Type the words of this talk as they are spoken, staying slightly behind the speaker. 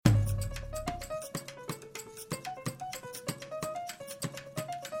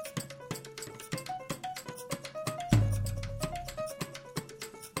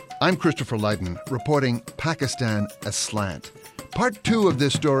I'm Christopher Lydon, reporting Pakistan Aslant. Part 2 of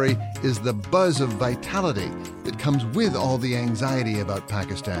this story is the buzz of vitality that comes with all the anxiety about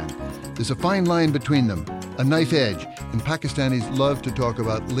Pakistan. There's a fine line between them, a knife edge, and Pakistanis love to talk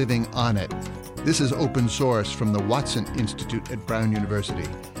about living on it. This is Open Source from the Watson Institute at Brown University,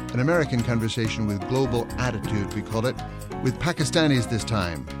 an American conversation with global attitude, we call it, with Pakistanis this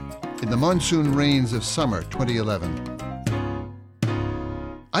time, in the monsoon rains of summer 2011.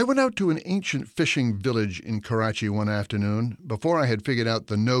 I went out to an ancient fishing village in Karachi one afternoon before I had figured out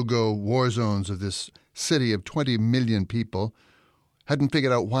the no-go war zones of this city of 20 million people. Hadn't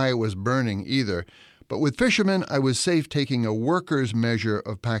figured out why it was burning either. But with fishermen, I was safe taking a worker's measure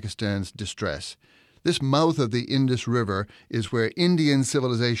of Pakistan's distress. This mouth of the Indus River is where Indian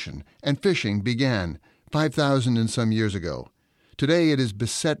civilization and fishing began 5,000 and some years ago. Today it is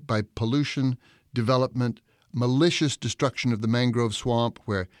beset by pollution, development, malicious destruction of the mangrove swamp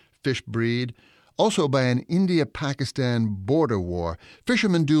where fish breed, also by an India-Pakistan border war.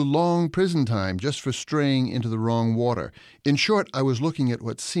 Fishermen do long prison time just for straying into the wrong water. In short, I was looking at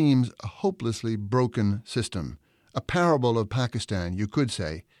what seems a hopelessly broken system. A parable of Pakistan, you could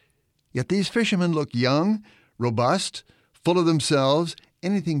say. Yet these fishermen look young, robust, full of themselves,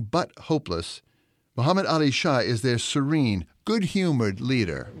 anything but hopeless. Muhammad Ali Shah is their serene, good-humored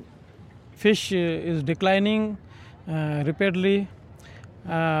leader. Fish is declining rapidly.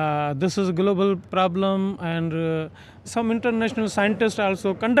 This is a global problem, and some international scientists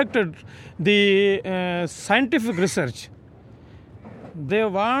also conducted the scientific research. They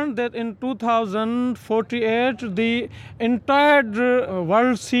warned that in 2048, the entire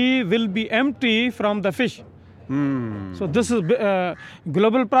world sea will be empty from the fish. So this is a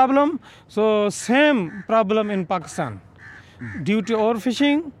global problem. So same problem in Pakistan. Due to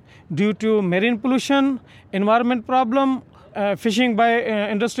overfishing, due to marine pollution, environment problem, fishing by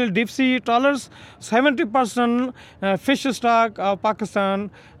industrial deep-sea trawlers, 70% fish stock of Pakistan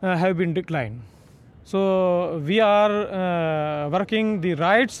have been declined. So we are working the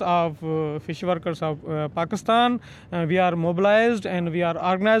rights of fish workers of Pakistan. We are mobilized and we are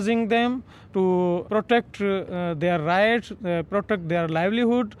organizing them to protect their rights, protect their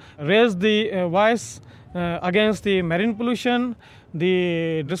livelihood, raise the voice against the marine pollution,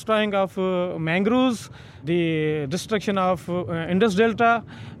 the destroying of mangroves, the destruction of Indus Delta.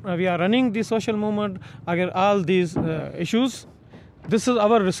 We are running the social movement against all these issues. This is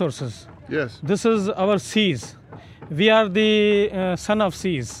our resources. Yes. This is our seas. We are the son of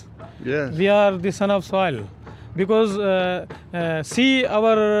seas. Yes. We are the son of soil. Because sea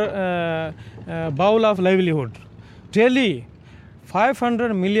our bowl of livelihood. Daily,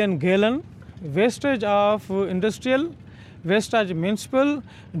 500 million gallon wastage of industrial, wastage municipal,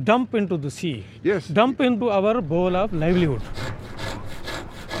 dump into the sea. Yes. Dump into our bowl of livelihood.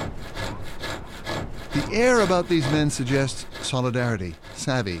 The air about these men suggests solidarity,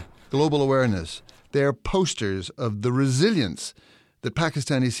 savvy, global awareness. They are posters of the resilience that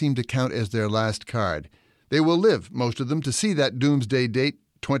Pakistanis seem to count as their last card. They will live, most of them, to see that doomsday date,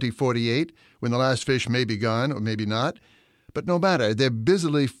 2048, when the last fish may be gone or maybe not. But no matter, they're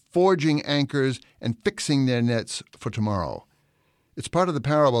busily forging anchors and fixing their nets for tomorrow. It's part of the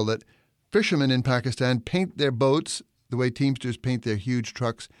parable that fishermen in Pakistan paint their boats the way Teamsters paint their huge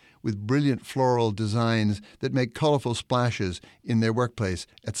trucks with brilliant floral designs that make colorful splashes in their workplace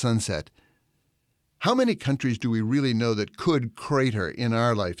at sunset. How many countries do we really know that could crater in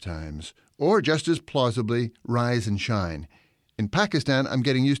our lifetimes, or just as plausibly rise and shine? In Pakistan, I'm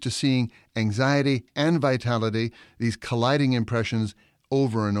getting used to seeing anxiety and vitality, these colliding impressions,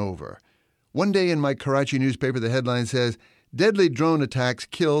 over and over. One day in my Karachi newspaper, the headline says, "Deadly drone attacks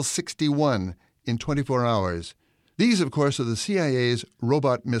kill 61 in 24 hours." These, of course, are the CIA's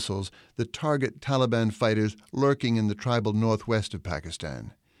robot missiles that target Taliban fighters lurking in the tribal northwest of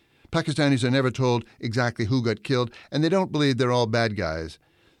Pakistan. Pakistanis are never told exactly who got killed, and they don't believe they're all bad guys.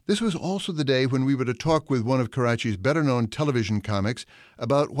 This was also the day when we were to talk with one of Karachi's better-known television comics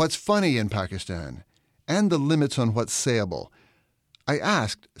about what's funny in Pakistan and the limits on what's sayable. I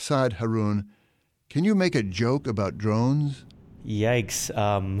asked Saad Haroon, "Can you make a joke about drones?" Yikes.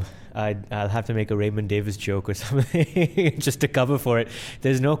 I'll have to make a Raymond Davis joke or something just to cover for it.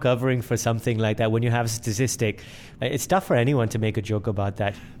 There's no covering for something like that. When you have a statistic, it's tough for anyone to make a joke about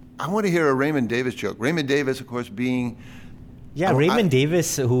that. I want to hear a Raymond Davis joke. Raymond Davis, of course, being... Raymond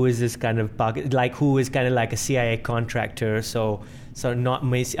Davis, who is this kind of like a CIA contractor. So So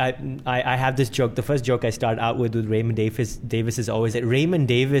I have this joke. The first joke I start out with Raymond Davis is always that Raymond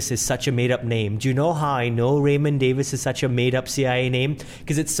Davis is such a made-up name. Do you know how I know Raymond Davis is such a made-up CIA name?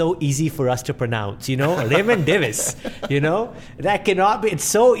 Because it's so easy for us to pronounce, Raymond Davis, That cannot be. It's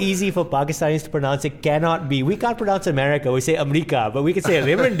so easy for Pakistanis to pronounce. It cannot be. We can't pronounce America. We say America, but we can say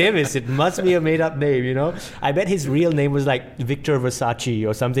Raymond Davis. It must be a made-up name, I bet his real name was like Victor Versace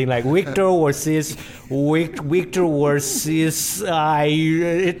or something like Victor versus Raymond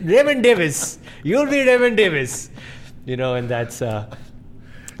Davis. You'll be Raymond Davis, and that's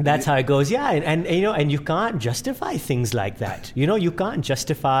how it goes. Yeah, and you can't justify things like that. You can't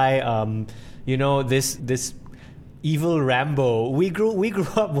justify, this evil Rambo. We grew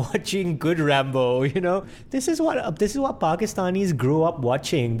up watching good Rambo. This is what Pakistanis grew up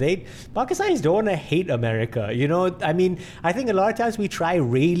watching. Pakistanis don't want to hate America. I think a lot of times we try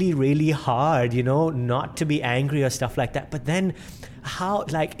really, really hard, not to be angry or stuff like that. But then,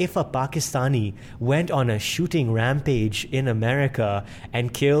 if a Pakistani went on a shooting rampage in America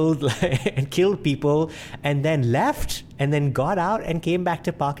and killed people and then left and then got out and came back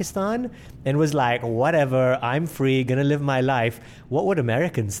to Pakistan and was like, whatever, I'm free, gonna live my life, what would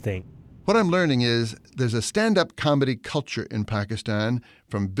Americans think? What I'm learning is there's a stand-up comedy culture in Pakistan,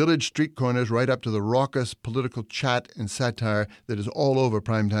 from village street corners right up to the raucous political chat and satire that is all over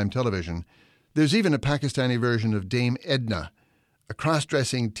primetime television. There's even a Pakistani version of Dame Edna, a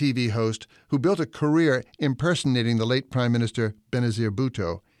cross-dressing TV host who built a career impersonating the late Prime Minister Benazir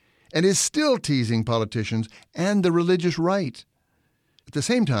Bhutto and is still teasing politicians and the religious right. At the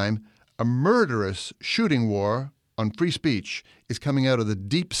same time, a murderous shooting war on free speech is coming out of the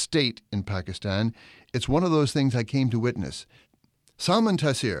deep state in Pakistan. It's one of those things I came to witness. Salman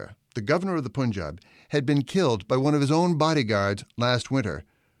Taseer, the governor of the Punjab, had been killed by one of his own bodyguards last winter.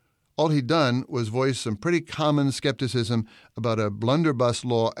 All he'd done was voice some pretty common skepticism about a blunderbuss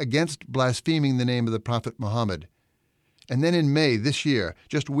law against blaspheming the name of the Prophet Muhammad. And then in May this year,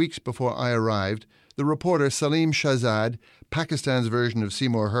 just weeks before I arrived, the reporter Salim Shahzad, Pakistan's version of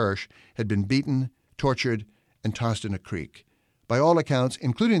Seymour Hersh, had been beaten, tortured, and tossed in a creek. By all accounts,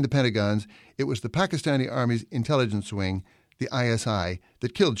 including the Pentagon's, it was the Pakistani Army's intelligence wing, the ISI,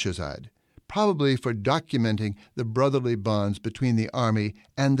 that killed Shahzad, probably for documenting the brotherly bonds between the army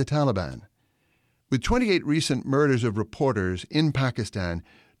and the Taliban. With 28 recent murders of reporters in Pakistan,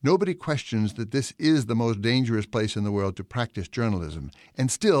 nobody questions that this is the most dangerous place in the world to practice journalism, and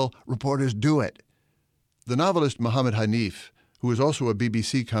still reporters do it. The novelist Muhammad Hanif, who is also a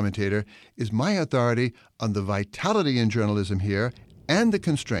BBC commentator, is my authority on the vitality in journalism here and the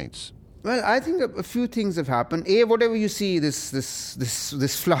constraints. Well, I think a few things have happened. Whatever you see, this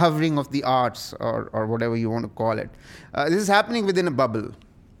flowering of the arts, or whatever you want to call it, this is happening within a bubble,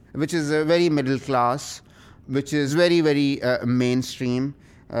 which is very middle class, which is very, very mainstream.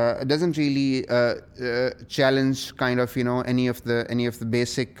 It doesn't really challenge kind of any of the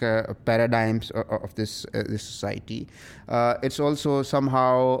basic paradigms of this society. It's also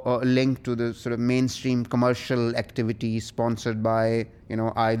somehow linked to the sort of mainstream commercial activity sponsored by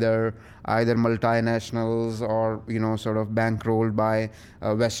either multinationals or sort of bankrolled by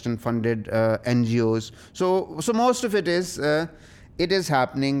Western funded NGOs. So most of it is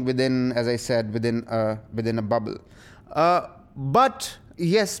happening within, as I said, within a bubble. But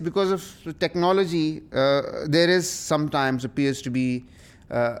yes, because of technology, there is sometimes appears to be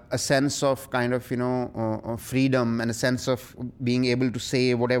a sense of kind of freedom and a sense of being able to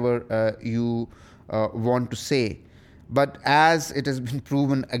say whatever you want to say. But as it has been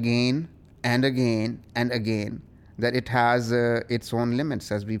proven again and again and again that it has its own limits,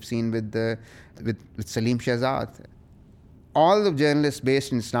 as we've seen with Salim Shahzad. All the journalists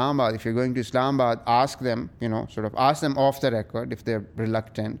based in Islamabad, if you're going to Islamabad, ask them off the record if they're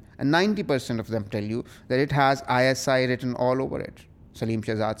reluctant, and 90% of them tell you that it has ISI written all over it, Salim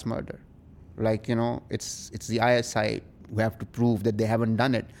Shahzad's murder. It's the ISI who have to prove that they haven't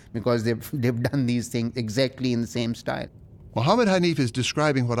done it because they've done these things exactly in the same style. Mohammed Hanif is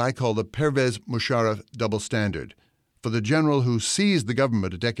describing what I call the Pervez Musharraf double standard. For the general who seized the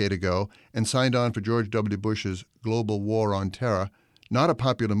government a decade ago and signed on for George W. Bush's global war on terror, not a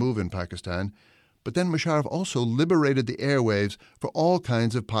popular move in Pakistan, but then Musharraf also liberated the airwaves for all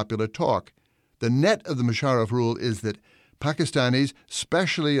kinds of popular talk. The net of the Musharraf rule is that Pakistanis,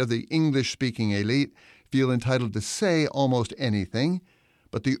 especially of the English-speaking elite, feel entitled to say almost anything,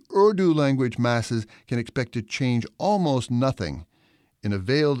 but the Urdu language masses can expect to change almost nothing in a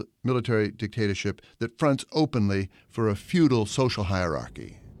veiled military dictatorship that fronts openly for a feudal social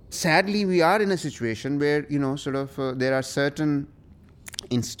hierarchy. Sadly, we are in a situation where, there are certain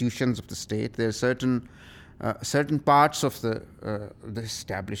institutions of the state, there are certain certain parts of the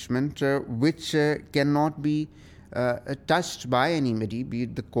establishment which cannot be touched by anybody, be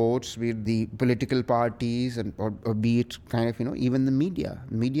it the courts, be it the political parties, or be it kind of, even the media.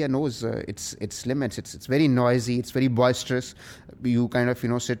 Media knows its limits. It's very noisy. It's very boisterous. You kind of,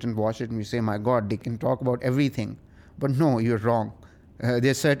 sit and watch it and you say, my God, they can talk about everything. But no, you're wrong. There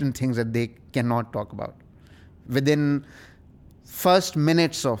are certain things that they cannot talk about. Within first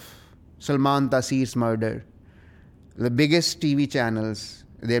minutes of Salman Taseer's murder, the biggest TV channels,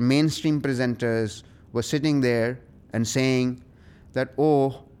 their mainstream presenters were sitting there and saying that,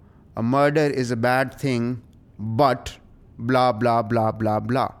 oh, a murder is a bad thing, but blah, blah, blah, blah,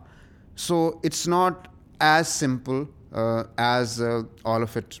 blah. So it's not as simple as all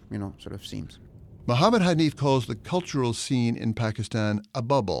of it, sort of seems. Muhammad Hanif calls the cultural scene in Pakistan a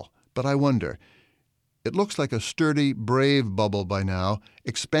bubble, but I wonder, it looks like a sturdy, brave bubble by now,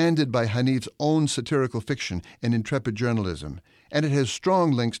 expanded by Hanif's own satirical fiction and intrepid journalism, and it has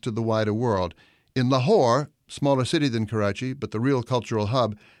strong links to the wider world. In Lahore, smaller city than Karachi, but the real cultural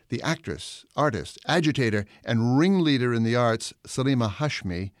hub, the actress, artist, agitator, and ringleader in the arts, Salima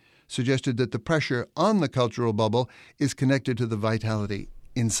Hashmi, suggested that the pressure on the cultural bubble is connected to the vitality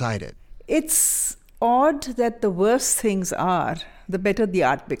inside it. It's odd that the worse things are, the better the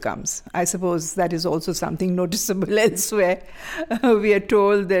art becomes. I suppose that is also something noticeable elsewhere. We are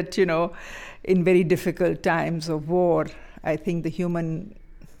told that, in very difficult times of war, I think the human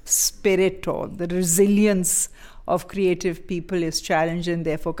spirit or the resilience of creative people is challenged and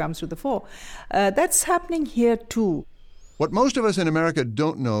therefore comes to the fore. That's happening here too. What most of us in America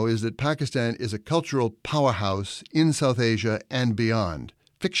don't know is that Pakistan is a cultural powerhouse in South Asia and beyond.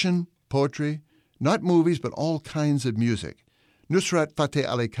 Fiction, poetry, not movies, but all kinds of music. Nusrat Fateh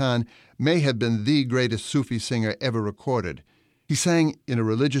Ali Khan may have been the greatest Sufi singer ever recorded. He sang in a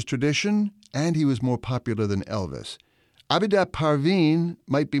religious tradition, and he was more popular than Elvis. Abida Parveen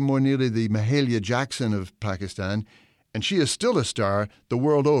might be more nearly the Mahalia Jackson of Pakistan, and she is still a star the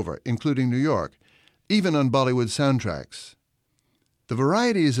world over, including New York, even on Bollywood soundtracks. The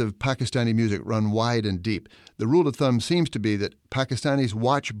varieties of Pakistani music run wide and deep. The rule of thumb seems to be that Pakistanis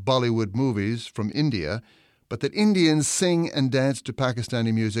watch Bollywood movies from India, but that Indians sing and dance to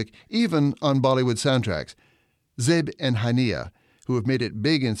Pakistani music, even on Bollywood soundtracks. Zeb and Hania, who have made it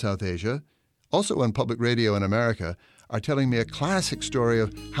big in South Asia, also on public radio in America, are telling me a classic story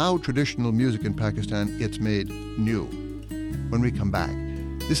of how traditional music in Pakistan gets made new. When we come back,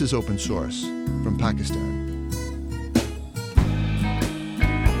 this is Open Source from Pakistan.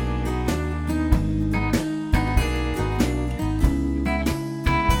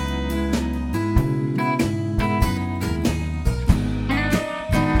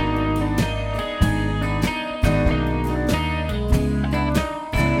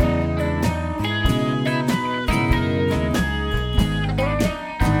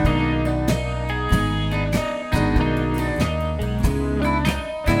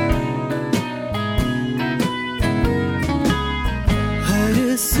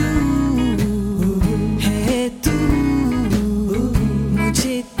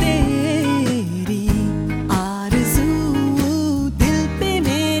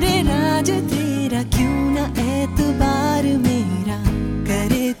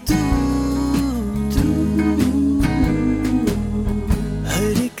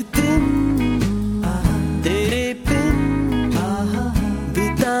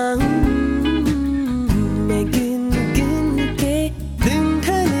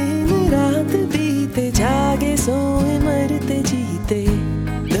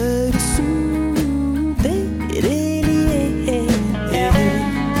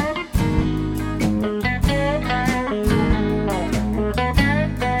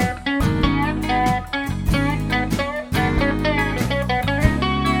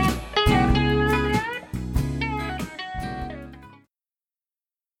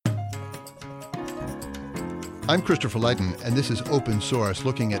 I'm Christopher Lighton, and this is Open Source,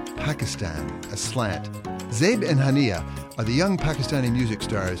 looking at Pakistan aslant. Zeb and Hania are the young Pakistani music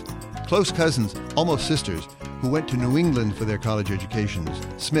stars, close cousins, almost sisters, who went to New England for their college educations,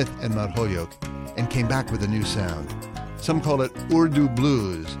 Smith and Mount Holyoke, and came back with a new sound. Some call it Urdu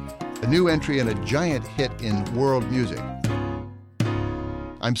Blues, a new entry and a giant hit in world music.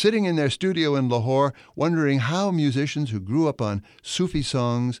 I'm sitting in their studio in Lahore, wondering how musicians who grew up on Sufi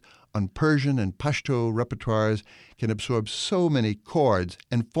songs, on Persian and Pashto repertoires, can absorb so many chords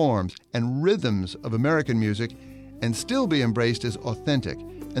and forms and rhythms of American music and still be embraced as authentic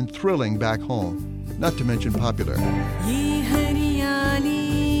and thrilling back home, not to mention popular.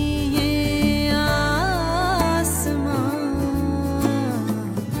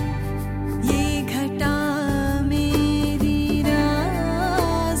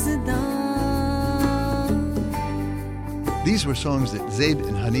 were songs that Zeib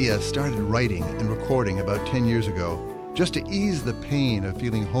and Hania started writing and recording about 10 years ago, just to ease the pain of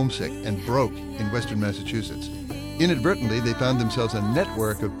feeling homesick and broke in Western Massachusetts. Inadvertently, they found themselves a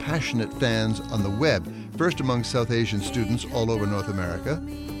network of passionate fans on the web, first among South Asian students all over North America,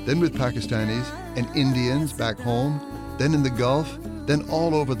 then with Pakistanis and Indians back home, then in the Gulf, then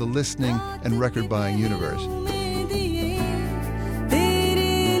all over the listening and record-buying universe.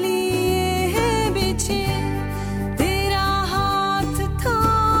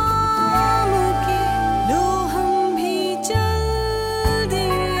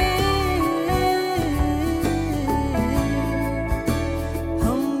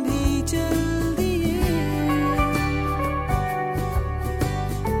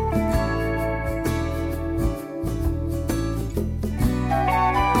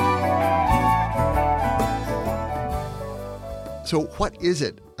 So what is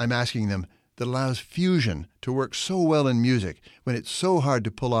it, I'm asking them, that allows fusion to work so well in music when it's so hard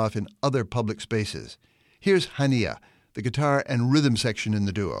to pull off in other public spaces? Here's Hania, the guitar and rhythm section in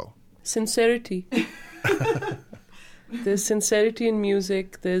the duo. Sincerity. There's sincerity in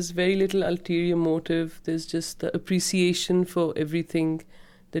music. There's very little ulterior motive. There's just the appreciation for everything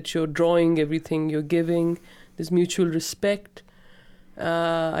that you're drawing, everything you're giving. There's mutual respect.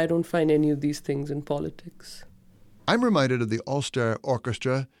 I don't find any of these things in politics. I'm reminded of the all-star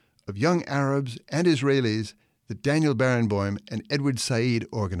orchestra of young Arabs and Israelis that Daniel Barenboim and Edward Said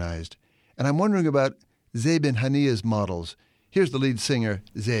organized. And I'm wondering about Zeib and Hania's models. Here's the lead singer,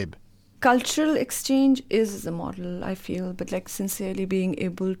 Zeib. Cultural exchange is the model, I feel, but like sincerely being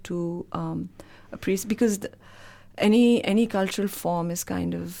able to appreciate, because any cultural form is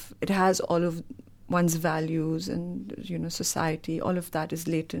kind of, it has all of one's values and, society, all of that is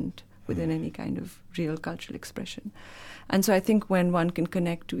latent within any kind of real cultural expression. And so I think when one can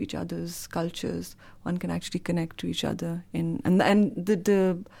connect to each other's cultures, one can actually connect to each other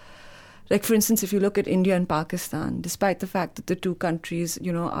like, for instance, if you look at India and Pakistan, despite the fact that the two countries,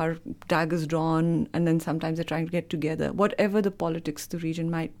 are daggers drawn and then sometimes they're trying to get together, whatever the politics of the region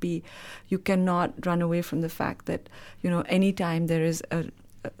might be, you cannot run away from the fact that, anytime there is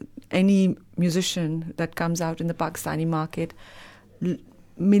any musician that comes out in the Pakistani market,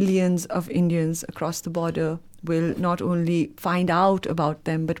 millions of Indians across the border will not only find out about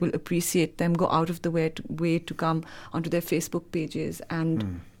them, but will appreciate them, go out of the way to come onto their Facebook pages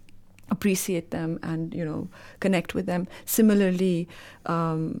and appreciate them and, connect with them. Similarly,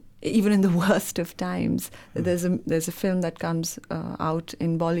 even in the worst of times, there's a film that comes out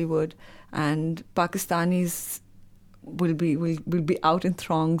in Bollywood, and Pakistanis will be out in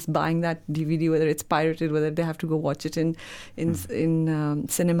throngs buying that DVD, whether it's pirated, whether they have to go watch it in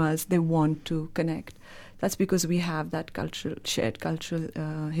cinemas. They want to connect. That's because we have that shared cultural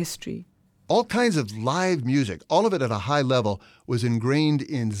history. All kinds of live music, all of it at a high level, was ingrained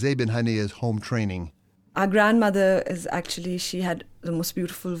in Zeib and Hania's home training. Our grandmother she had the most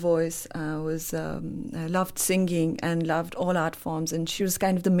beautiful voice, loved singing and loved all art forms, and she was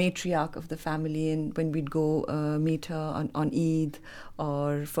kind of the matriarch of the family. And when we'd go meet her on Eid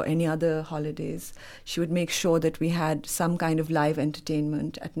or for any other holidays, she would make sure that we had some kind of live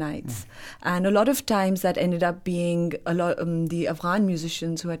entertainment at nights. And a lot of times that ended up being the Afghan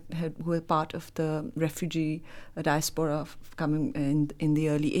musicians who were part of the refugee diaspora coming in the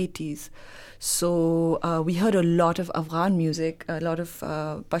early 80s. So we heard a lot of Afghan music, a lot of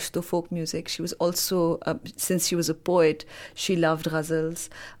Pashto folk music. She was also, since she was a poet, she loved ghazals,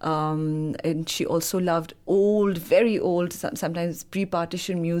 and she also loved old, very old, sometimes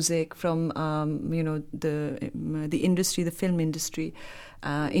pre-partition music from the industry, the film industry,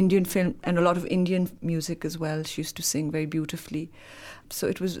 Indian film, and a lot of Indian music as well. She used to sing very beautifully. So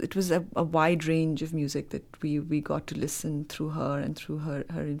it was a wide range of music that we got to listen through her and through her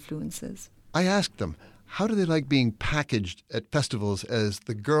influences. I asked them, how do they like being packaged at festivals as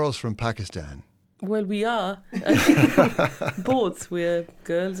the girls from Pakistan? Well, we are. Both. We're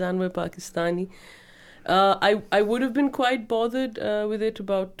girls and we're Pakistani. I would have been quite bothered with it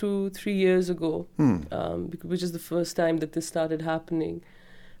about 2-3 years ago, which is the first time that this started happening.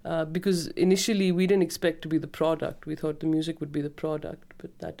 Because initially we didn't expect to be the product. We thought the music would be the product,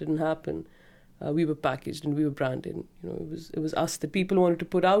 but that didn't happen. We were packaged and we were branded. It was us that people wanted to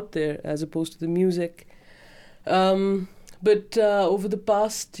put out there as opposed to the music. But over the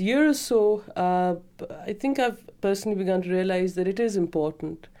past year or so, I think I've personally begun to realize that it is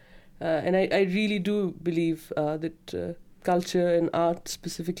important. And I really do believe that culture and art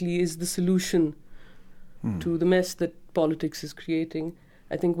specifically is the solution to the mess that politics is creating.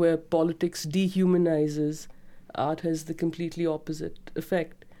 I think where politics dehumanizes, art has the completely opposite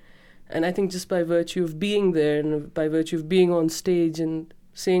effect. And I think just by virtue of being there and by virtue of being on stage and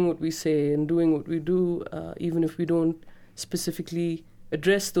saying what we say and doing what we do, even if we don't specifically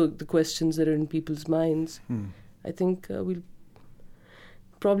address the questions that are in people's minds, I think we'll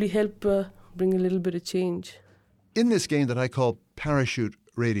probably help bring a little bit of change. In this game that I call Parachute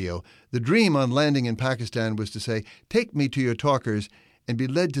Radio, the dream on landing in Pakistan was to say, take me to your talkers, and be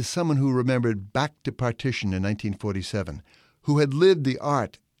led to someone who remembered back to partition in 1947, who had lived the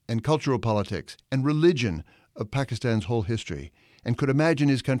art and cultural politics and religion of Pakistan's whole history, and could imagine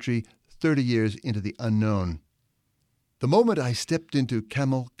his country 30 years into the unknown. The moment I stepped into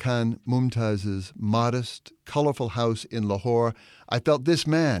Kamal Khan Mumtaz's modest, colorful house in Lahore, I felt this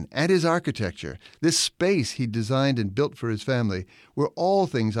man and his architecture, this space he'd designed and built for his family, were all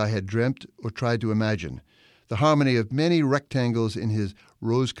things I had dreamt or tried to imagine. The harmony of many rectangles in his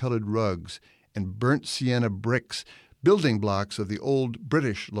rose-colored rugs and burnt sienna bricks, building blocks of the old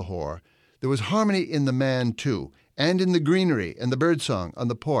British Lahore. There was harmony in the man, too, and in the greenery and the birdsong on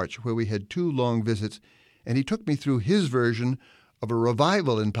the porch where we had 2 long visits, and he took me through his version of a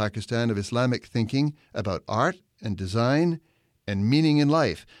revival in Pakistan of Islamic thinking about art and design and meaning in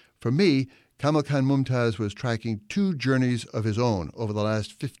life. For me, Kamal Khan Mumtaz was tracking 2 journeys of his own over the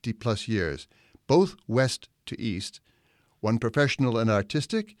last 50-plus years, both west to east, one professional and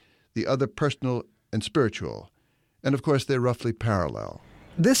artistic, the other personal and spiritual. And of course, they're roughly parallel.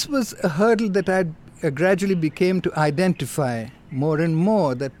 This was a hurdle that I gradually became to identify more and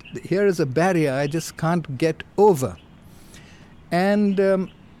more, that here is a barrier I just can't get over. And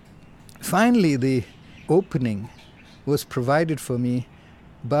finally, the opening was provided for me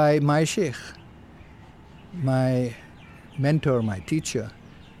by my sheikh, my mentor, my teacher,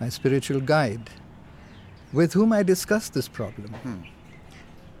 my spiritual guide, with whom I discussed this problem.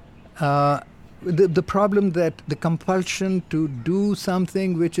 The problem that the compulsion to do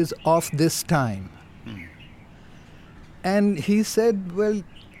something which is of this time. And he said, well,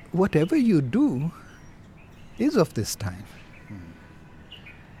 whatever you do is of this time.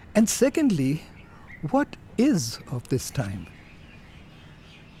 And secondly, what is of this time?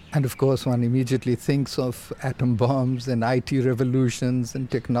 And of course, one immediately thinks of atom bombs and IT revolutions and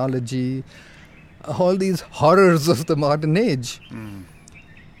technology, all these horrors of the modern age.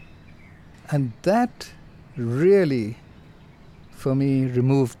 And that really, for me,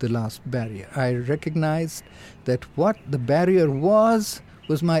 removed the last barrier. I recognized that what the barrier was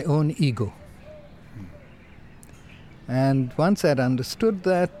my own ego. And once I'd understood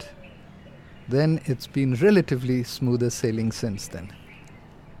that, then it's been relatively smoother sailing since then.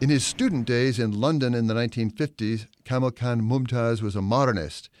 In his student days in London in the 1950s, Kamal Khan Mumtaz was a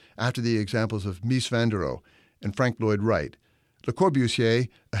modernist, after the examples of Mies van der Rohe and Frank Lloyd Wright. Le Corbusier,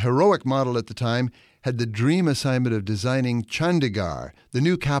 a heroic model at the time, had the dream assignment of designing Chandigarh, the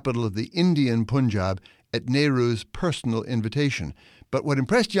new capital of the Indian Punjab, at Nehru's personal invitation. But what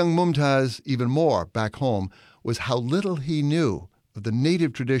impressed young Mumtaz even more back home was how little he knew of the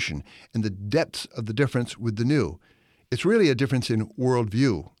native tradition and the depths of the difference with the new. It's really a difference in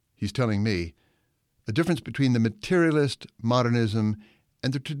worldview, he's telling me, a difference between the materialist modernism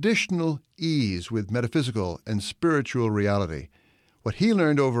and the traditional ease with metaphysical and spiritual reality. What he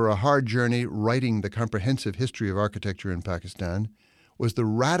learned over a hard journey writing the comprehensive history of architecture in Pakistan was the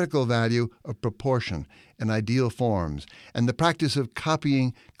radical value of proportion and ideal forms, and the practice of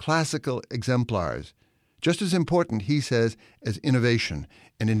copying classical exemplars. Just as important, he says, as innovation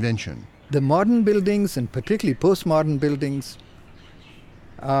and invention. The modern buildings, and particularly postmodern buildings,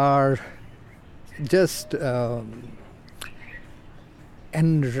 are just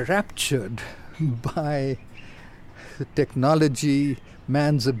enraptured by technology,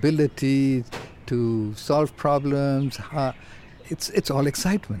 man's ability to solve problems. It's all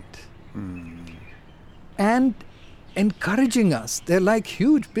excitement. And encouraging us. They're like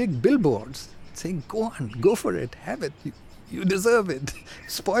huge, big billboards saying, go on, go for it, have it. You deserve it.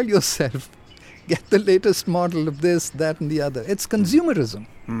 Spoil yourself. Get the latest model of this, that, and the other. It's consumerism.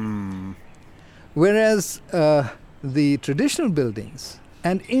 Whereas the traditional buildings,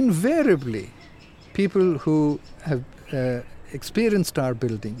 and invariably people who have experienced our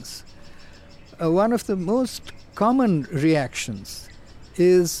buildings, one of the most common reactions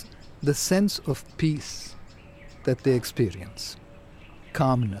is the sense of peace that they experience,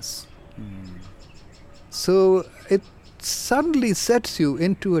 calmness. So it suddenly sets you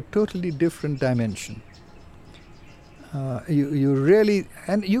into a totally different dimension. You really,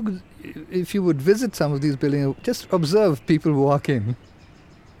 and you, if you would visit some of these buildings, just observe people walk in,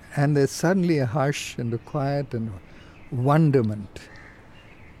 and there's suddenly a hush and a quiet and a wonderment.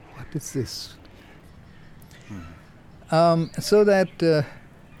 What is this? So that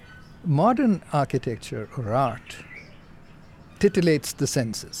modern architecture or art titillates the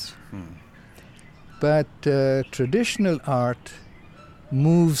senses. But traditional art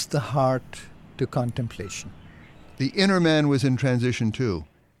moves the heart to contemplation. The inner man was in transition too,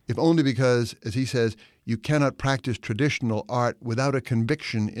 if only because, as he says, you cannot practice traditional art without a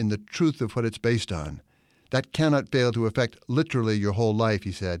conviction in the truth of what it's based on. That cannot fail to affect literally your whole life,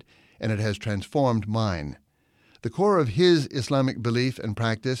 he said, and it has transformed mine. The core of his Islamic belief and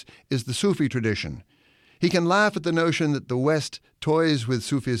practice is the Sufi tradition. He can laugh at the notion that the West toys with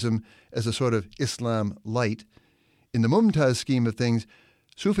Sufism as a sort of Islam light. In the Mumtaz scheme of things,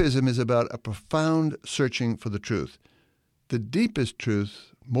 Sufism is about a profound searching for the truth. The deepest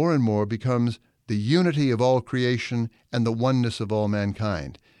truth, more and more, becomes the unity of all creation and the oneness of all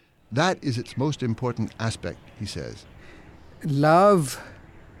mankind. That is its most important aspect, he says. Love,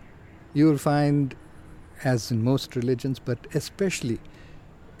 you will find, as in most religions, but especially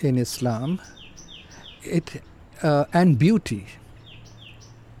in Islam, and beauty.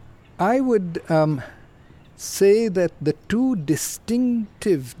 I would say that the two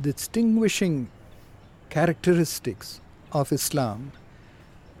distinguishing characteristics of Islam,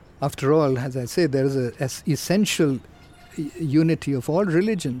 after all, as I say, there is an essential unity of all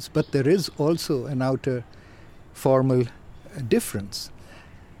religions, but there is also an outer formal difference.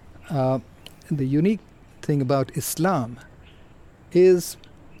 The unique thing about Islam is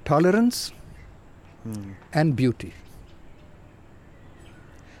tolerance and beauty.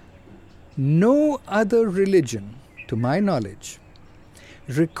 No other religion, to my knowledge,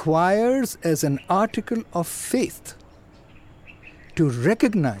 requires as an article of faith to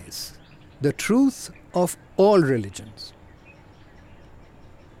recognize the truth of all religions.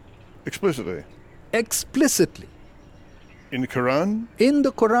 Explicitly? Explicitly. In the Quran? In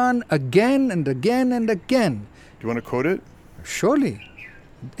the Quran, again and again and again. Do you want to quote it? Surely.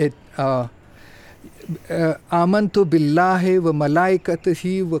 Amantu billahi wa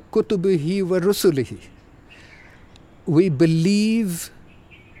malaikatihi wa kutubihi wa rusulihi. We believe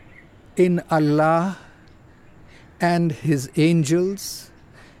in Allah and His angels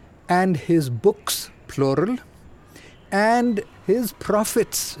and His books, plural, and His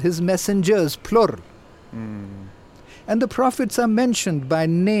prophets, His messengers, plural. And the prophets are mentioned by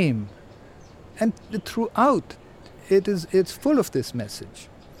name, and throughout it's full of this message.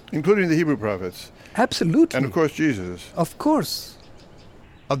 Including the Hebrew prophets. Absolutely. And of course Jesus. Of course.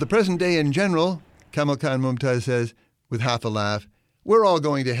 Of the present day in general, Kamal Khan Mumtaz says, with half a laugh, we're all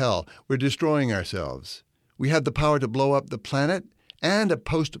going to hell. We're destroying ourselves. We have the power to blow up the planet and a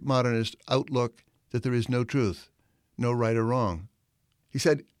postmodernist outlook that there is no truth, no right or wrong. He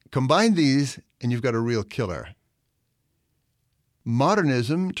said, combine these and you've got a real killer.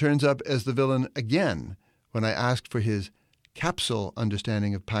 Modernism turns up as the villain again when I asked for his capsule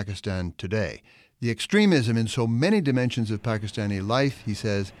understanding of Pakistan today. The extremism in so many dimensions of Pakistani life, he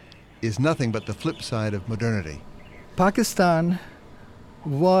says, is nothing but the flip side of modernity. Pakistan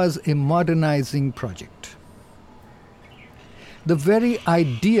was a modernizing project. The very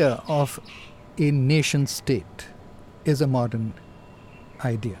idea of a nation state is a modern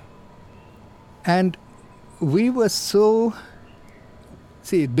idea. And we were so...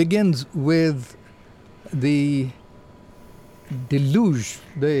 See, it begins with the deluge,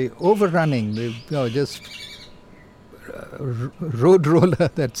 the overrunning, just road roller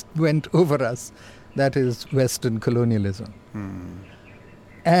that went over us. That is Western colonialism.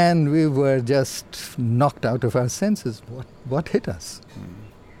 And we were just knocked out of our senses. What hit us?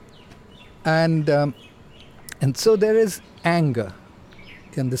 And so there is anger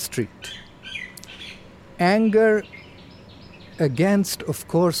in the street. Anger against, of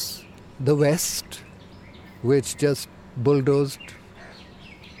course, the West, which just bulldozed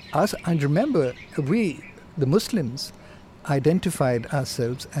us. And remember, we, the Muslims, identified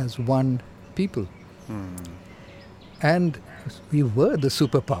ourselves as one people. And we were the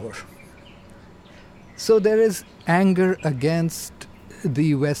superpower. So there is anger against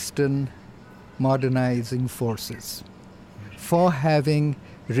the Western modernizing forces for having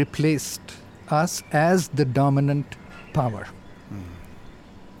replaced us as the dominant power.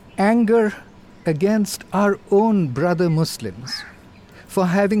 Anger against our own brother Muslims for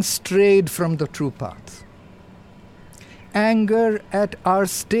having strayed from the true path. Anger at our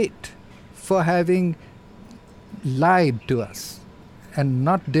state for having lied to us and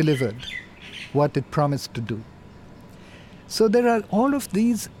not delivered what it promised to do. So there are all of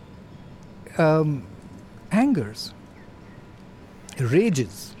these angers,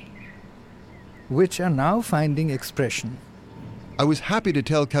 rages, which are now finding expression. I was happy to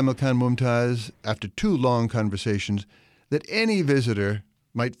tell Kamal Khan Mumtaz, after 2 long conversations, that any visitor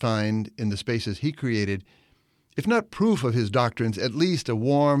might find in the spaces he created, if not proof of his doctrines, at least a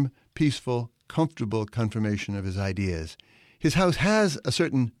warm, peaceful, comfortable confirmation of his ideas. His house has a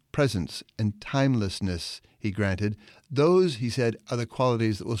certain presence and timelessness, he granted. Those, he said, are the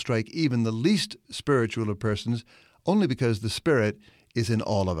qualities that will strike even the least spiritual of persons, only because the spirit is in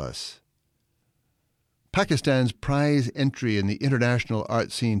all of us. Pakistan's prize entry in the international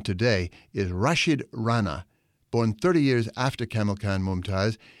art scene today is Rashid Rana. Born 30 years after Kamil Khan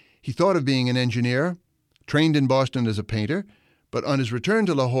Mumtaz, he thought of being an engineer, trained in Boston as a painter, but on his return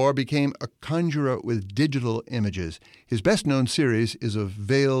to Lahore became a conjurer with digital images. His best-known series is of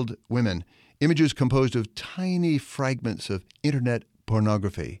veiled women, images composed of tiny fragments of internet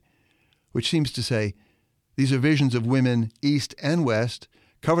pornography, which seems to say these are visions of women, east and west,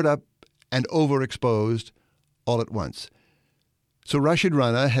 covered up and overexposed all at once. So Rashid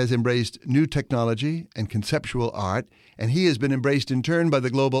Rana has embraced new technology and conceptual art, and he has been embraced in turn by the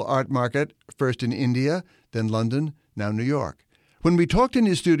global art market, first in India, then London, now New York. When we talked in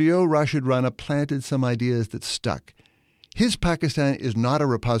his studio, Rashid Rana planted some ideas that stuck. His Pakistan is not a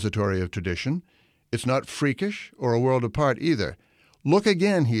repository of tradition. It's not freakish or a world apart either. Look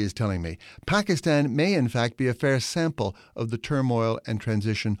again, he is telling me. Pakistan may in fact be a fair sample of the turmoil and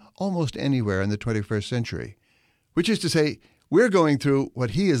transition almost anywhere in the 21st century. Which is to say, we're going through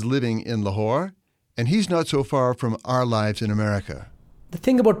what he is living in Lahore, and he's not so far from our lives in America. The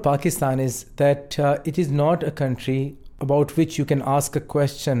thing about Pakistan is that it is not a country about which you can ask a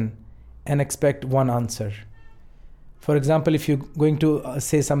question and expect one answer. For example, if you're going to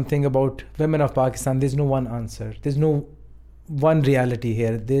say something about women of Pakistan, there's no one answer. There's no one reality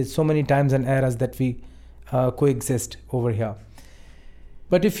here. There's so many times and eras that we coexist over here.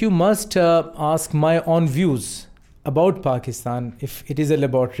 But if you must ask my own views about Pakistan, if it is a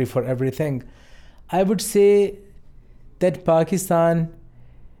laboratory for everything, I would say that Pakistan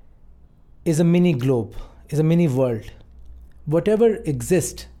is a mini globe, is a mini world. Whatever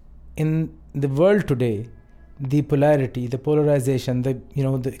exists in the world today, the polarity, the polarization, the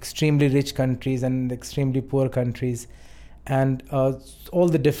extremely rich countries and the extremely poor countries, and all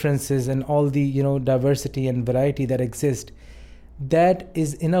the differences and all the diversity and variety that exist, that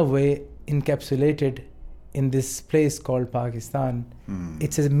is in a way encapsulated in this place called Pakistan.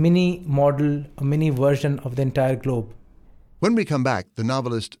 It's a mini model, a mini version of the entire globe. When we come back, the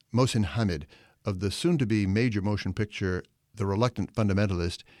novelist Mohsin Hamid of the soon-to-be major motion picture The Reluctant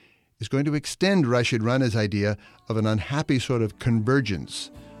Fundamentalist is going to extend Rashid Rana's idea of an unhappy sort of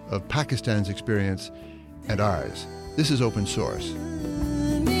convergence of Pakistan's experience and ours. This is Open Source.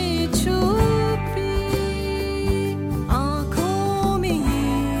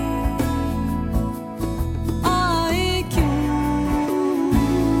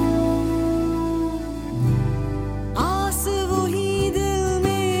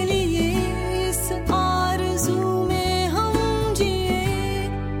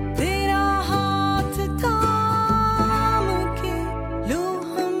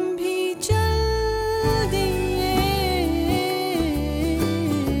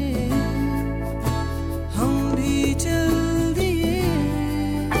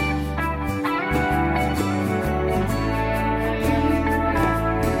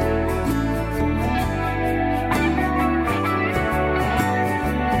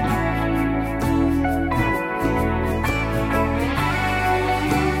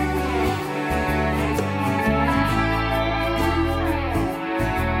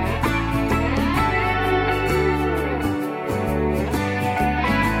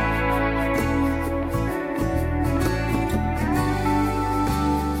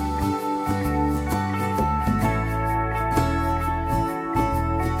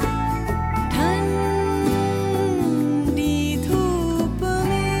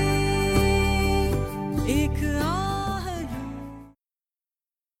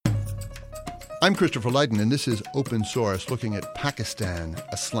 I'm Christopher Lydon, and this is Open Source, looking at Pakistan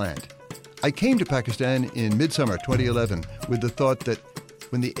aslant. I came to Pakistan in midsummer 2011 with the thought that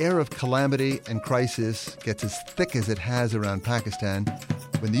when the air of calamity and crisis gets as thick as it has around Pakistan,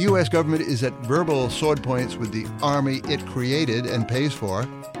 when the U.S. government is at verbal sword points with the army it created and pays for,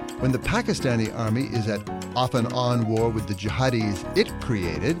 when the Pakistani army is at off-and-on war with the jihadis it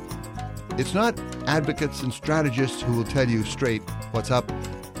created, it's not advocates and strategists who will tell you straight what's up,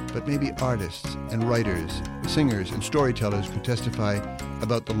 but maybe artists and writers, singers and storytellers who testify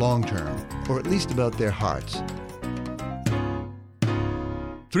about the long term, or at least about their hearts.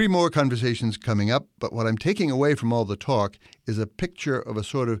 3 more conversations coming up, but what I'm taking away from all the talk is a picture of a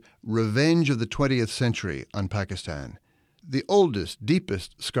sort of revenge of the 20th century on Pakistan. The oldest,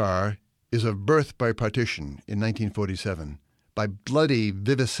 deepest scar is of birth by partition in 1947. by bloody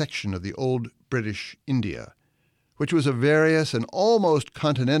vivisection of the old British India, which was a various and almost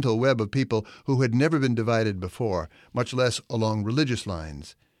continental web of people who had never been divided before, much less along religious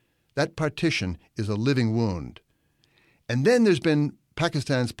lines. That partition is a living wound. And then there's been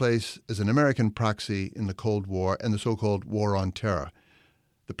Pakistan's place as an American proxy in the Cold War and the so-called War on Terror.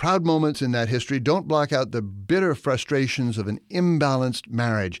 The proud moments in that history don't block out the bitter frustrations of an imbalanced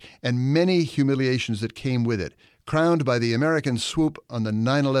marriage and many humiliations that came with it, crowned by the American swoop on the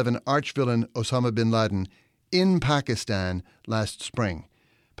 9/11 arch-villain Osama bin Laden in Pakistan last spring.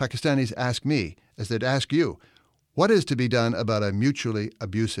 Pakistanis ask me, as they'd ask you, what is to be done about a mutually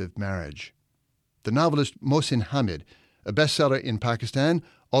abusive marriage? The novelist Mohsin Hamid, a bestseller in Pakistan,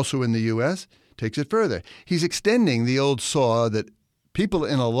 also in the U.S., takes it further. He's extending the old saw that people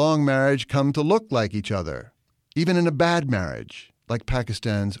in a long marriage come to look like each other, even in a bad marriage, like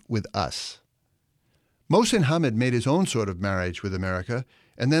Pakistan's with us. Mohsin Hamid made his own sort of marriage with America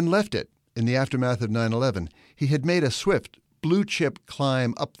and then left it in the aftermath of 9/11. He had made a swift, blue-chip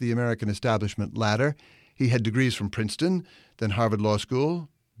climb up the American establishment ladder. He had degrees from Princeton, then Harvard Law School,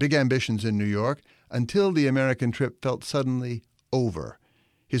 big ambitions in New York, until the American trip felt suddenly over.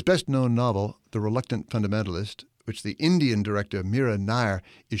 His best-known novel, The Reluctant Fundamentalist, which the Indian director Meera Nair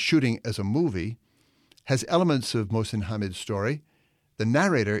is shooting as a movie, has elements of Mohsin Hamid's story. The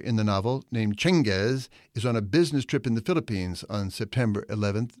narrator in the novel, named Chengiz, is on a business trip in the Philippines on September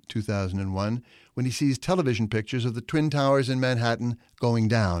 11, 2001, when he sees television pictures of the Twin Towers in Manhattan going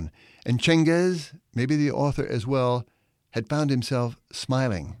down. And Chengiz, maybe the author as well, had found himself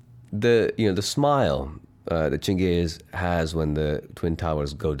smiling. The smile that Chengiz has when the Twin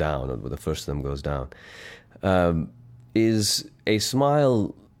Towers go down, or when the first of them goes down, is a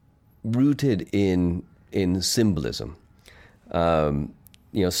smile rooted in symbolism.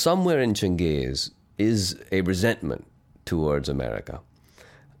 Somewhere in Chengiz is a resentment towards America,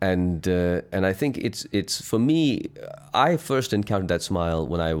 and I think it's for me. I first encountered that smile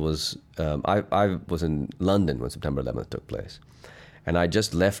when I was in London when September 11th took place, and I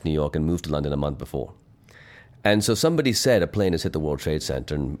just left New York and moved to London a month before, and so somebody said a plane has hit the World Trade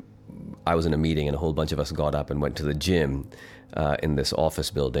Center, and I was in a meeting, and a whole bunch of us got up and went to the gym in this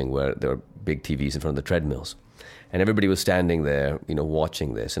office building where there were big TVs in front of the treadmills. And everybody was standing there,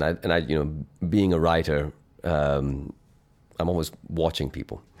 watching this. And I, being a writer, I'm always watching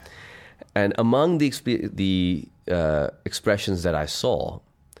people. And among the expressions that I saw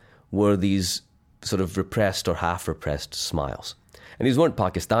were these sort of repressed or half-repressed smiles. And these weren't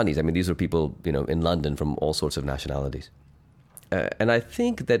Pakistanis. I mean, these were people, in London from all sorts of nationalities. And I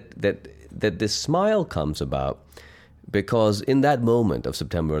think that this smile comes about because in that moment of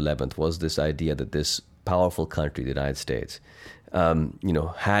September 11th was this idea that this powerful country, the United States,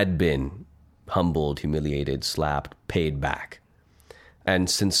 had been humbled, humiliated, slapped, paid back. And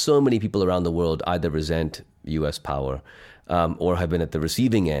since so many people around the world either resent U.S. power or have been at the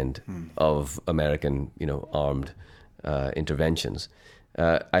receiving end of American, armed interventions,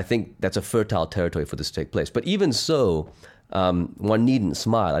 I think that's a fertile territory for this to take place. But even so, one needn't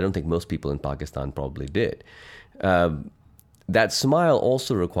smile. I don't think most people in Pakistan probably did. That smile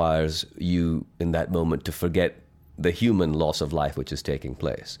also requires you in that moment to forget the human loss of life which is taking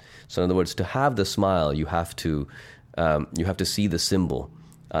place. So in other words, to have the smile, you have to see the symbol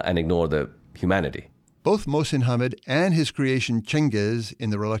and ignore the humanity. Both Mohsin Hamid and his creation Chengiz in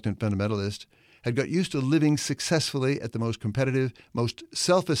The Reluctant Fundamentalist had got used to living successfully at the most competitive, most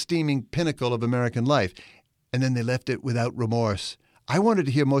self-esteeming pinnacle of American life, and then they left it without remorse. I wanted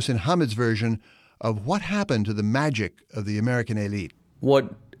to hear Mohsin Hamid's version of what happened to the magic of the American elite.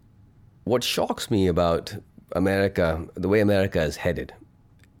 What shocks me about America, the way America is headed,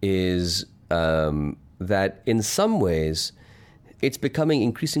 is that in some ways it's becoming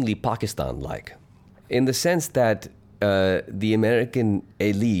increasingly Pakistan-like, in the sense that the American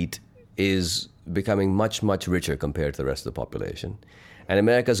elite is becoming much, much richer compared to the rest of the population. And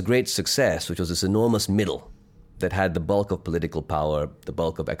America's great success, which was this enormous middle that had the bulk of political power, the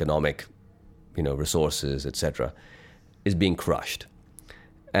bulk of economic resources, etc., is being crushed.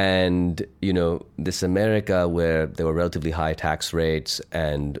 And, this America where there were relatively high tax rates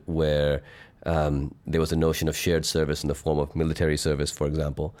and where there was a notion of shared service in the form of military service, for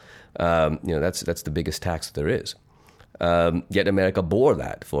example, that's the biggest tax that there is. Yet America bore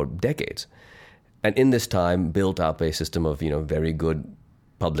that for decades. And in this time built up a system of, very good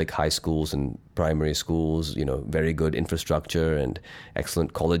public high schools and primary schools, very good infrastructure and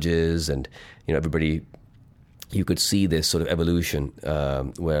excellent colleges, and everybody, you could see this sort of evolution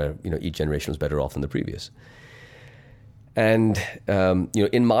where each generation was better off than the previous. And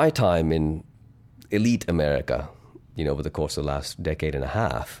in my time in elite America, over the course of the last decade and a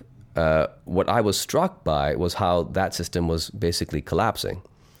half, what I was struck by was how that system was basically collapsing.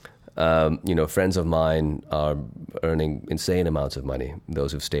 Friends of mine are earning insane amounts of money,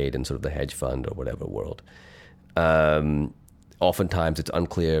 those who've stayed in sort of the hedge fund or whatever world. Oftentimes it's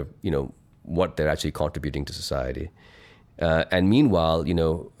unclear, what they're actually contributing to society. And meanwhile,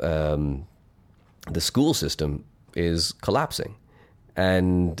 the school system is collapsing,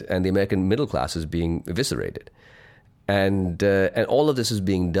 and the American middle class is being eviscerated. And all of this is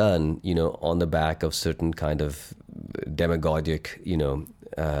being done, on the back of certain kind of demagogic,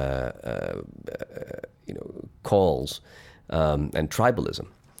 calls and tribalism.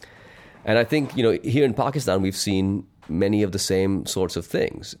 And I think, here in Pakistan, we've seen many of the same sorts of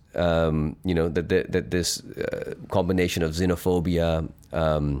things. That this combination of xenophobia,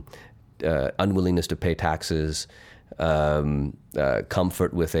 unwillingness to pay taxes,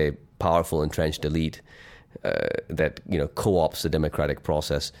 comfort with a powerful entrenched elite that co-opts the democratic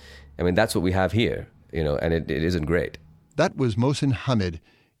process. I mean, that's what we have here, and it isn't great. That was Mohsin Hamid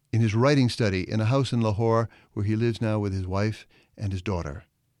in his writing study in a house in Lahore where he lives now with his wife and his daughter.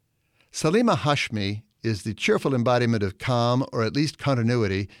 Salima Hashmi is the cheerful embodiment of calm, or at least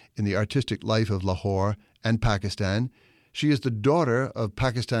continuity, in the artistic life of Lahore and Pakistan. She is the daughter of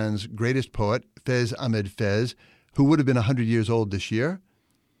Pakistan's greatest poet, Faiz Ahmed Faiz, who would have been 100 years old this year.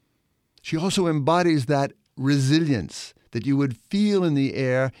 She also embodies that resilience that you would feel in the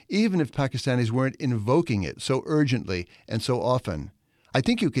air even if Pakistanis weren't invoking it so urgently and so often. I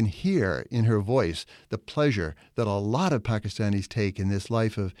think you can hear in her voice the pleasure that a lot of Pakistanis take in this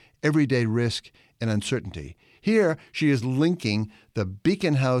life of everyday risk and uncertainty. Here, she is linking the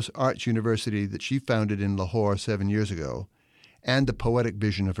Beacon House Arts University that she founded in Lahore 7 years ago and the poetic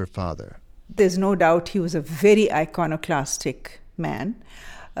vision of her father. There's no doubt he was a very iconoclastic man.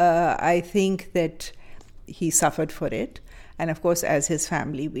 I think that he suffered for it. And of course, as his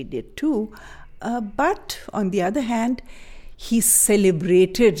family, we did too. But on the other hand, he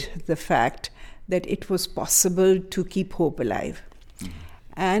celebrated the fact that it was possible to keep hope alive.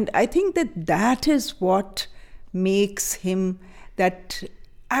 And I think that that is what makes him that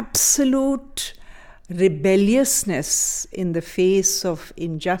absolute rebelliousness in the face of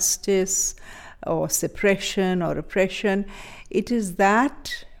injustice or suppression or oppression. It is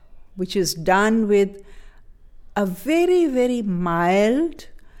that which is done with a very, very mild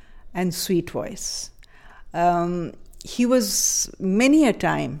and sweet voice. He was many a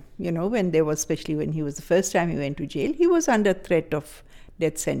time, especially when he was the first time he went to jail, he was under threat of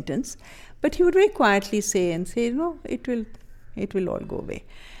death sentence. But he would very quietly say, no, it will all go away.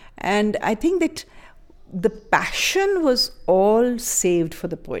 And I think that the passion was all saved for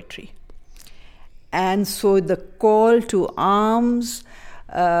the poetry. And so the call to arms,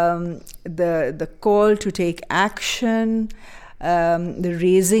 the call to take action, the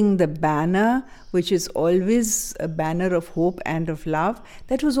raising the banner, which is always a banner of hope and of love,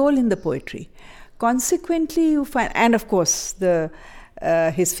 that was all in the poetry. Consequently, you find, and of course,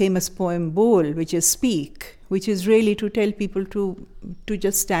 his famous poem Bol, which is speak, which is really to tell people to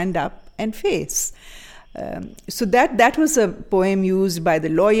just stand up and face. So that was a poem used by the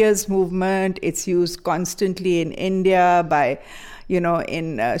lawyers' movement. It's used constantly in India by, in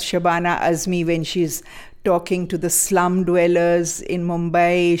Shabana Azmi, when she's talking to the slum dwellers in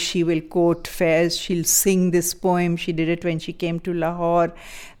Mumbai, she will quote Faiz, she'll sing this poem. She did it when she came to Lahore.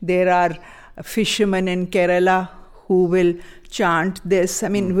 There are fishermen in Kerala who will chant this. I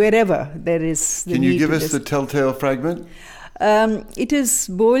mean, wherever there is the Can need you give to us the telltale fragment? It is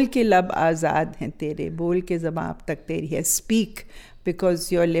Bol ke lab azad hain tere, bol ke zaban ab tak teri hai. Speak,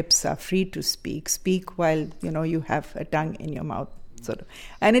 because your lips are free to speak. Speak while, you have a tongue in your mouth. Sort of.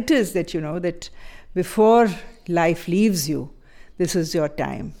 And it is that, that before life leaves you, this is your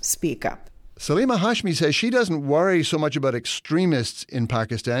time. Speak up. Salima Hashmi says she doesn't worry so much about extremists in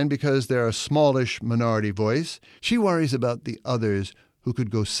Pakistan because they're a smallish minority voice. She worries about the others who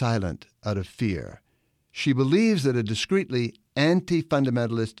could go silent out of fear. She believes that a discreetly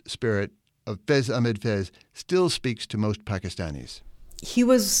anti-fundamentalist spirit of Faiz Ahmed Faiz still speaks to most Pakistanis. He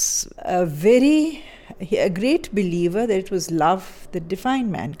was a great believer that it was love that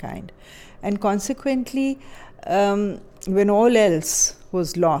defined mankind. And consequently, when all else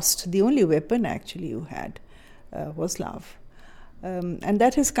was lost, the only weapon actually you had was love. And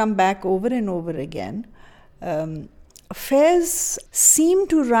that has come back over and over again. Faiz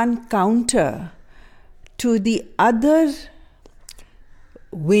seemed to run counter to the other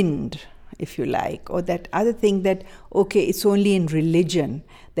wind, if you like, or that other thing that, okay, it's only in religion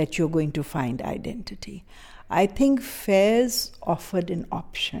that you're going to find identity. I think Faiz offered an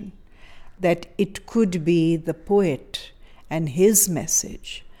option that it could be the poet and his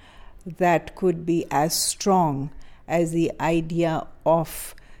message that could be as strong as the idea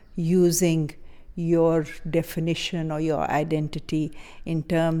of using your definition or your identity in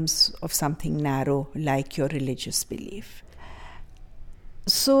terms of something narrow like your religious belief.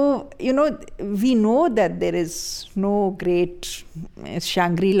 So, we know that there is no great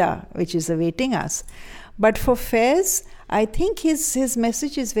Shangri-La which is awaiting us. But for Faiz, I think his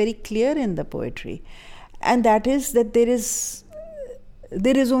message is very clear in the poetry. And that is that there is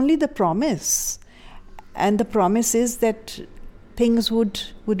only the promise. And the promise is that things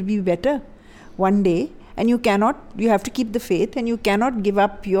would be better one day. And you have to keep the faith, and you cannot give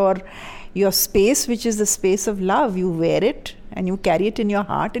up your space, which is the space of love. You wear it and you carry it in your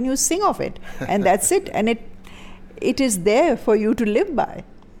heart and you sing of it. And that's it. And it is there for you to live by.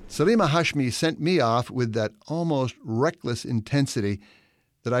 Salima Hashmi sent me off with that almost reckless intensity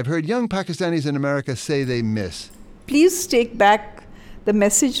that I've heard young Pakistanis in America say they miss. Please take back the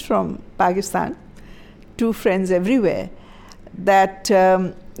message from Pakistan to friends everywhere that,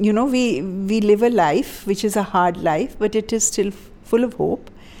 we live a life which is a hard life, but it is still full of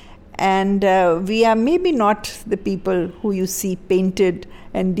hope. And we are maybe not the people who you see painted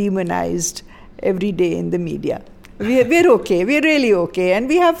and demonized every day in the media. We're okay. We're really okay. And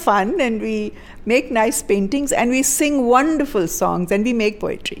we have fun, and we make nice paintings, and we sing wonderful songs, and we make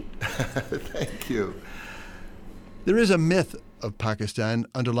poetry. Thank you. There is a myth of Pakistan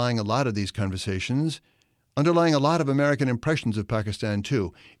underlying a lot of these conversations, underlying a lot of American impressions of Pakistan,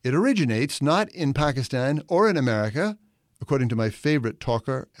 too. It originates not in Pakistan or in America, according to my favorite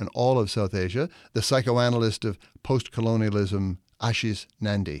talker in all of South Asia, the psychoanalyst of post-colonialism, Ashish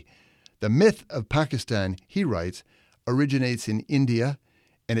Nandy. The myth of Pakistan, he writes, originates in India,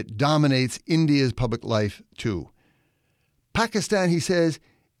 and it dominates India's public life, too. Pakistan, he says,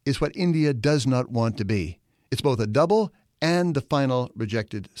 is what India does not want to be. It's both a double and the final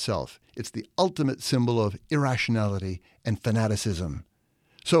rejected self. It's the ultimate symbol of irrationality and fanaticism.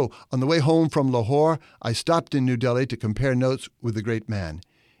 So, on the way home from Lahore, I stopped in New Delhi to compare notes with the great man.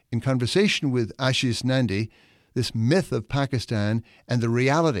 In conversation with Ashish Nandy, this myth of Pakistan and the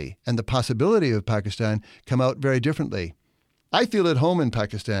reality and the possibility of Pakistan come out very differently. I feel at home in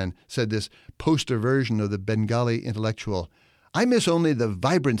Pakistan, said this poster version of the Bengali intellectual. I miss only the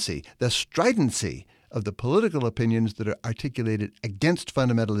vibrancy, the stridency of the political opinions that are articulated against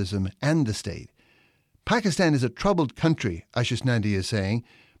fundamentalism and the state. Pakistan is a troubled country, Ashish Nandy is saying,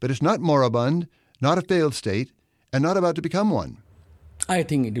 but it's not moribund, not a failed state, and not about to become one. I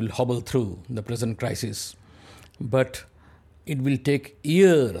think it will hobble through the present crisis, but it will take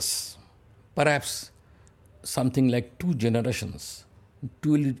years, perhaps something like 2 generations,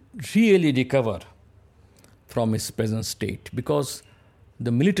 to really recover from its present state, because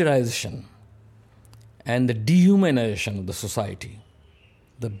the militarization and the dehumanization of the society,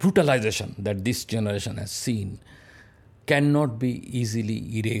 the brutalization that this generation has seen, cannot be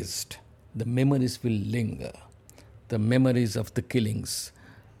easily erased. The memories will linger. The memories of the killings,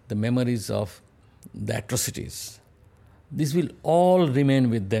 the memories of the atrocities. This will all remain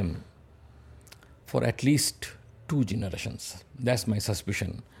with them for at least 2 generations. That's my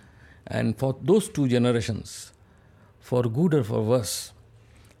suspicion. And for those 2 generations, for good or for worse,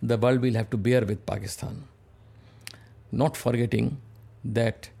 the world will have to bear with Pakistan. Not forgetting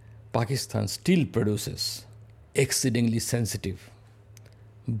that Pakistan still produces exceedingly sensitive,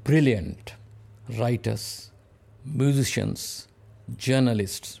 brilliant writers, musicians,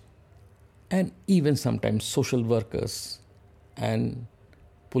 journalists, and even sometimes social workers and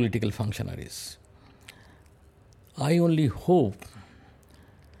political functionaries. I only hope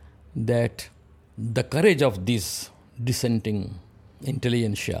that the courage of these dissenting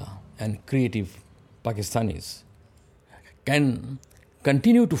intelligentsia and creative Pakistanis can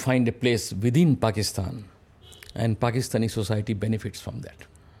continue to find a place within Pakistan, and Pakistani society benefits from that.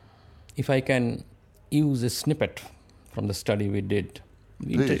 If I can use a snippet from the study we did,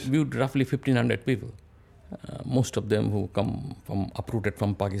 we interviewed roughly 1,500 people, most of them who come from uprooted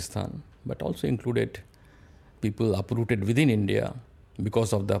from Pakistan, but also included people uprooted within India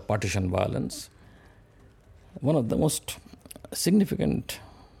because of the partition violence. One of the most significant,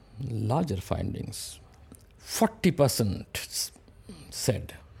 larger findings, 40%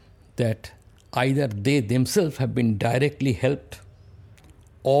 said that either they themselves have been directly helped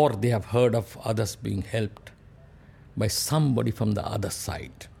or they have heard of others being helped by somebody from the other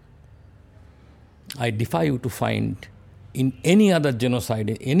side. I defy you to find in any other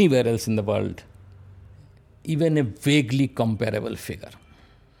genocide anywhere else in the world even a vaguely comparable figure.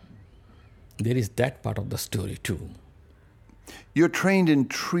 There is that part of the story too. You're trained in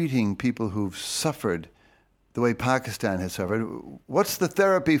treating people who've suffered the way Pakistan has suffered. What's the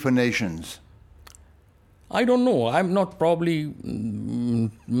therapy for nations? I don't know. I'm not probably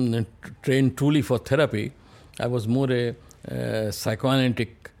trained truly for therapy. I was more a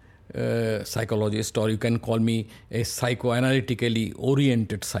psychoanalytic psychologist, or you can call me a psychoanalytically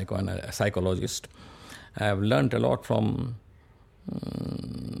oriented psychologist. I have learned a lot from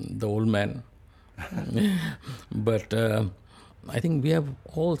the old man. But I think we have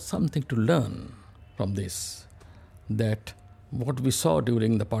all something to learn from this, that what we saw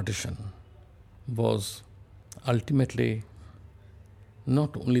during the partition was ultimately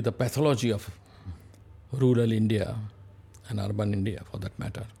not only the pathology of rural India and urban India for that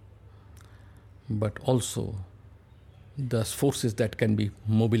matter, but also the forces that can be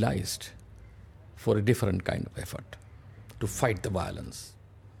mobilized for a different kind of effort to fight the violence.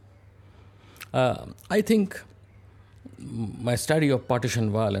 I think my study of partition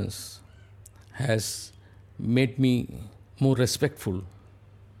violence has made me more respectful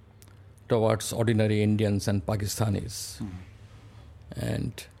towards ordinary Indians and Pakistanis.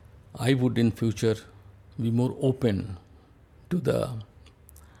 And I would in future be more open to the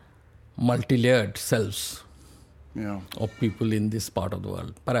multi-layered selves of people in this part of the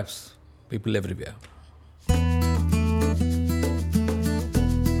world, perhaps people everywhere.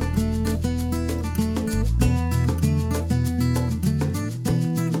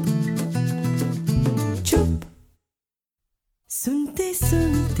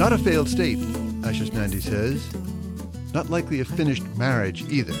 Not a failed state, Ashish Nandi says. Not likely a finished marriage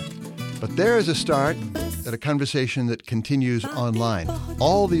either. But there is a start at a conversation that continues online.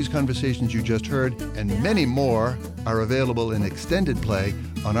 All these conversations you just heard and many more are available in extended play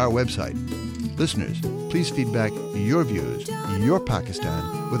on our website. Listeners, please feedback your views, your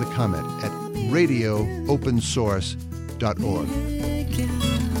Pakistan, with a comment at radioopensource.org.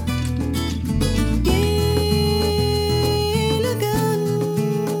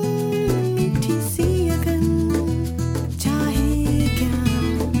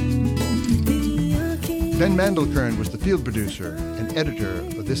 Ben Mandelkern was the field producer and editor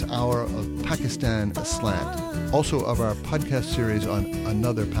of this hour of Pakistan Aslant, also of our podcast series on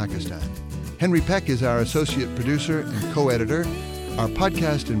Another Pakistan. Henry Peck is our associate producer and co-editor. Our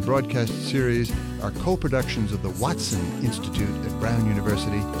podcast and broadcast series are co-productions of the Watson Institute at Brown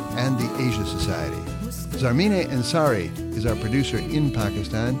University and the Asia Society. Zarmine Ansari is our producer in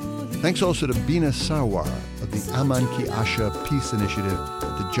Pakistan. Thanks also to Bina Sarwar of the Aman Ki Asha Peace Initiative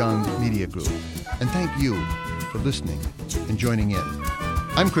at the Jang Media Group. And thank you for listening and joining in.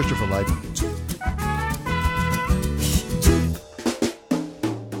 I'm Christopher Lydon.